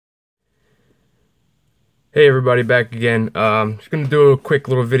Hey everybody, back again. Just gonna do a quick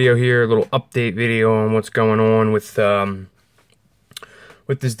little video here, a little update video on what's going on with this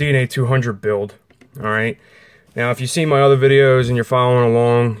DNA 200 build. All right. Now, if you've seen my other videos and you're following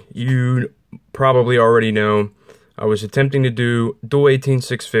along, you probably already know I was attempting to do dual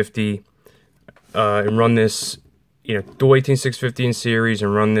 18650 and run this, dual 18650 in series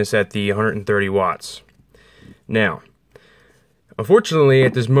and run this at the 130 watts. Now, unfortunately,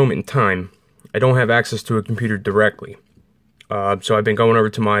 at this moment in time, I don't have access to a computer directly. So I've been going over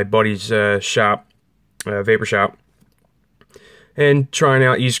to my buddy's shop, Vapor Shop, and trying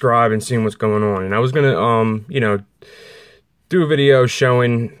out eScribe and seeing what's going on. And I was gonna, do a video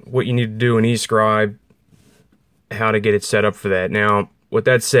showing what you need to do in eScribe, how to get it set up for that. Now, with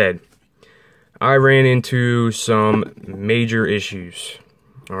that said, I ran into some major issues.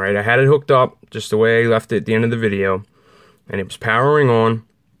 All right, I had it hooked up just the way I left it at the end of the video, and it was powering on.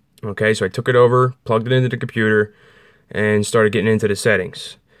 Okay, so I took it over, plugged it into the computer, and started getting into the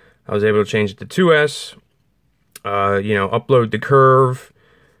settings. I was able to change it to 2S, upload the curve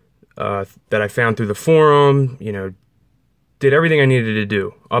that I found through the forum, did everything I needed to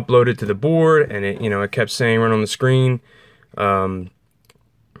do. Upload it to the board, and it kept saying right on the screen, uploading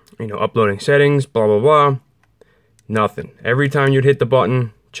settings, blah, blah, blah. Nothing. Every time you'd hit the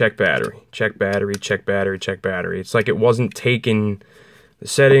button, check battery, check battery, check battery, check battery. It's like it wasn't taking the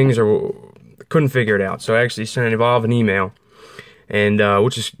settings, or couldn't figure it out. So I actually sent Evolve an email, and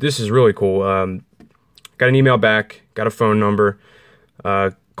this is really cool. Got an email back, got a phone number,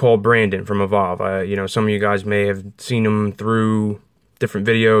 called Brandon from Evolve. Some of you guys may have seen him through different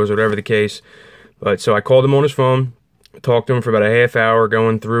videos or whatever the case. But so I called him on his phone, talked to him for about a half hour,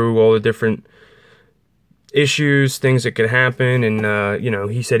 going through all the different issues, things that could happen,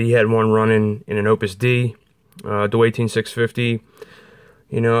 and he said he had one running in an Opus D, dual 18650.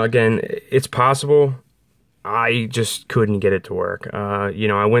 Again, it's possible. I just couldn't get it to work.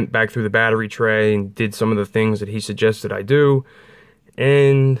 I went back through the battery tray and did some of the things that he suggested I do,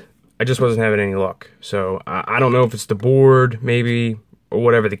 and I just wasn't having any luck. So I don't know if it's the board, maybe, or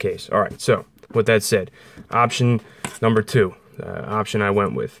whatever the case. All right, so with that said, option number 2, option I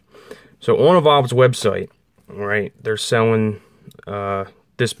went with. So on Evolve's website, all right, they're selling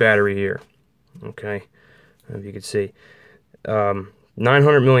this battery here. Okay, I don't know if you can see.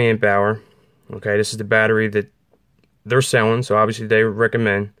 900 milliamp hour. Okay, this is the battery that they're selling, so obviously they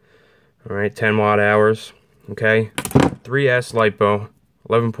recommend. All right, 10 watt hours. Okay, 3S LiPo,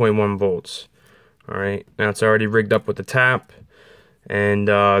 11.1 volts. All right, now it's already rigged up with the tap, and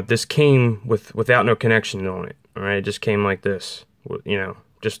this came without no connection on it. All right, it just came like this,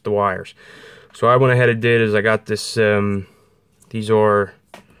 just the wires. So I went ahead and did is I got this. These are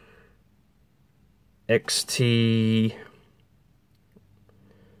XT.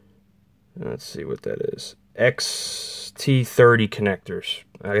 Let's see what that is. XT30 connectors.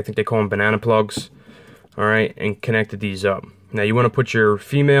 I think they call them banana plugs. All right, and connected these up. Now you want to put your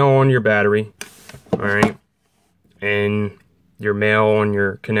female on your battery, all right, and your male on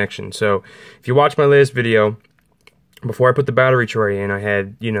your connection. So if you watch my latest video, before I put the battery tray in, I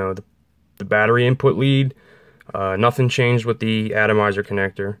had the battery input lead. Nothing changed with the atomizer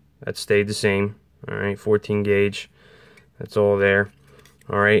connector. That stayed the same. All right, 14 gauge. That's all there.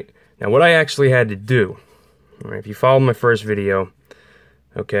 All right. Now, what I actually had to do, all right, if you followed my first video,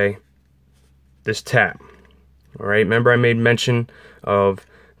 okay, this tap, all right, remember I made mention of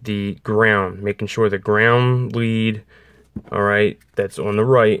the ground, making sure the ground lead, all right, that's on the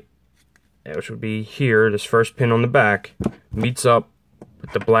right, which would be here, this first pin on the back, meets up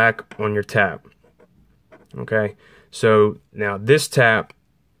with the black on your tap, okay? So, now this tap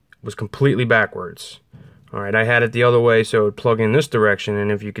was completely backwards. Alright, I had it the other way so it would plug in this direction, and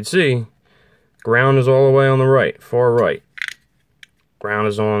if you could see, ground is all the way on the right, far right. Ground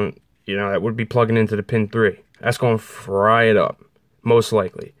is on, that would be plugging into the pin 3. That's going to fry it up, most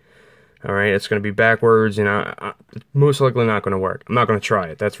likely. Alright, it's going to be backwards, and it's most likely not going to work. I'm not going to try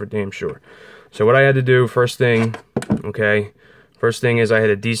it, that's for damn sure. So what I had to do, first thing is I had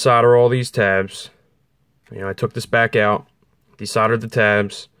to desolder all these tabs. I took this back out, desoldered the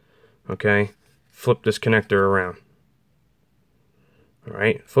tabs, okay? Flip this connector around.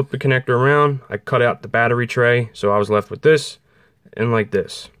 Alright, flip the connector around. I cut out the battery tray, so I was left with this and like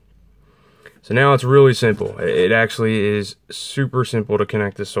this. So now it's really simple. It actually is super simple to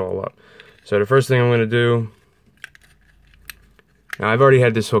connect this all up. So the first thing I'm going to do, now I've already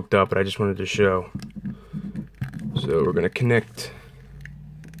had this hooked up, but I just wanted to show. So we're going to connect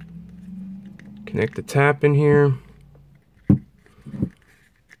the tap in here.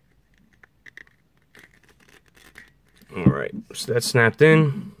 Alright, so that's snapped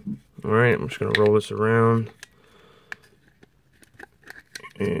in. Alright, I'm just going to roll this around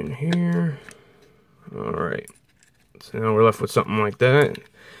in here. Alright, so now we're left with something like that.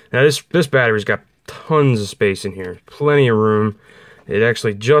 Now this battery's got tons of space in here, plenty of room. It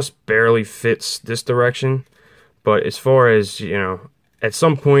actually just barely fits this direction, but as far as, you know, at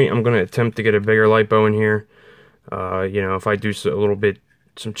some point I'm going to attempt to get a bigger LiPo in here. You know, if I do a little bit,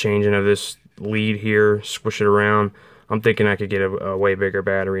 some changing of this lead here, squish it around, I'm thinking I could get a way bigger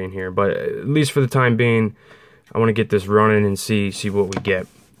battery in here. But at least for the time being, I want to get this running and see what we get.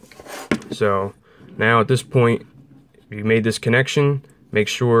 So now at this point, you made this connection. Make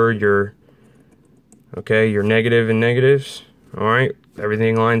sure your negative and negatives. All right,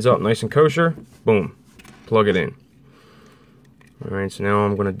 everything lines up nice and kosher. Boom, plug it in. All right, so now all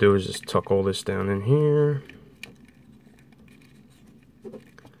I'm going to do is just tuck all this down in here.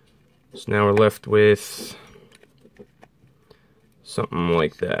 So now we're left with something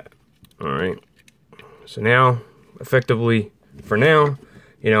like that. All right. So now, effectively, for now,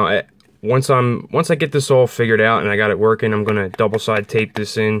 you know, once I get this all figured out and I got it working, I'm gonna double side tape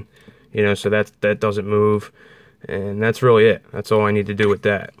this in, you know, so that doesn't move, and that's really it. That's all I need to do with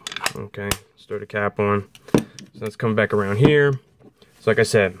that. Okay. Let's throw the cap on. So let's come back around here. So like I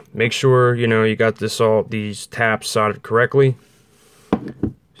said, make sure, you know, you got these taps soldered correctly.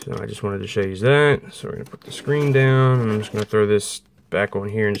 So I just wanted to show you that. So we're going to put the screen down, and I'm just going to throw this back on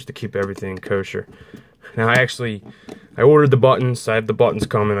here and just to keep everything kosher. Now I ordered the buttons. I have the buttons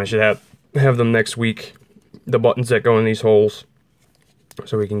coming. I should have them next week. The buttons that go in these holes,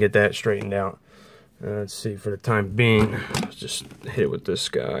 so we can get that straightened out. Let's see, for the time being, let's just hit it with this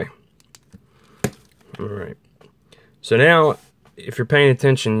guy. Alright. So now, if you're paying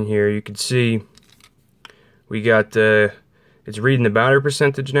attention here, you can see we got it's reading the battery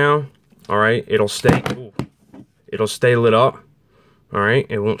percentage now. Alright, it'll stay lit up. Alright,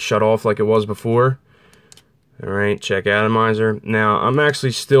 it won't shut off like it was before. Alright, check atomizer. Now, I'm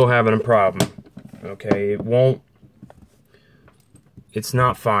actually still having a problem. Okay, it's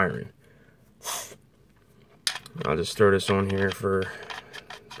not firing. I'll just throw this on here for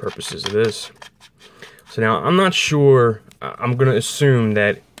purposes of this. So now, I'm not sure, I'm going to assume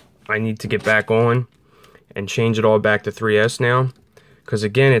that I need to get back on and change it all back to 3S now, because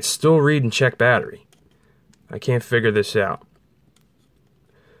again, it's still reading check battery. I can't figure this out.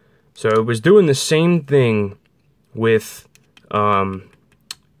 So it was doing the same thing with the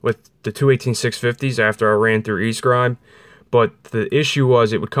 218-650s after I ran through eScribe, but the issue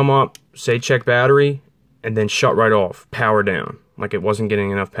was it would come up, say check battery, and then shut right off, power down, like it wasn't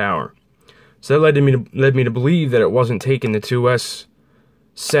getting enough power. So that led me to believe that it wasn't taking the 2S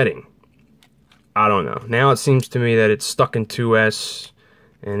setting. I don't know. Now it seems to me that it's stuck in 2S,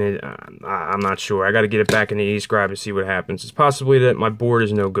 and I'm not sure. I got to get it back into eScribe to see what happens. It's possibly that my board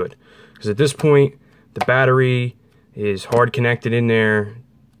is no good, because at this point, the battery is hard connected in there.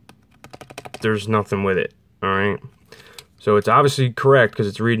 There's nothing with it. All right. So it's obviously correct because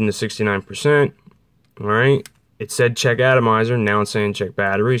it's reading the 69%. All right. It said check atomizer. Now it's saying check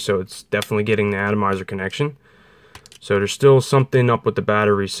battery. So it's definitely getting the atomizer connection. So there's still something up with the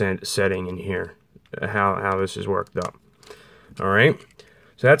battery setting in here. How this is worked up. All right.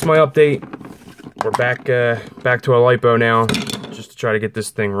 So that's my update. We're back to a LiPo now, just to try to get this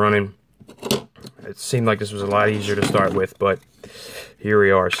thing running. It seemed like this was a lot easier to start with, but here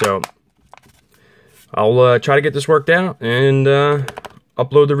we are. So I'll try to get this worked out and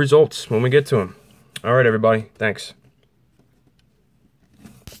upload the results when we get to them. All right, everybody. Thanks.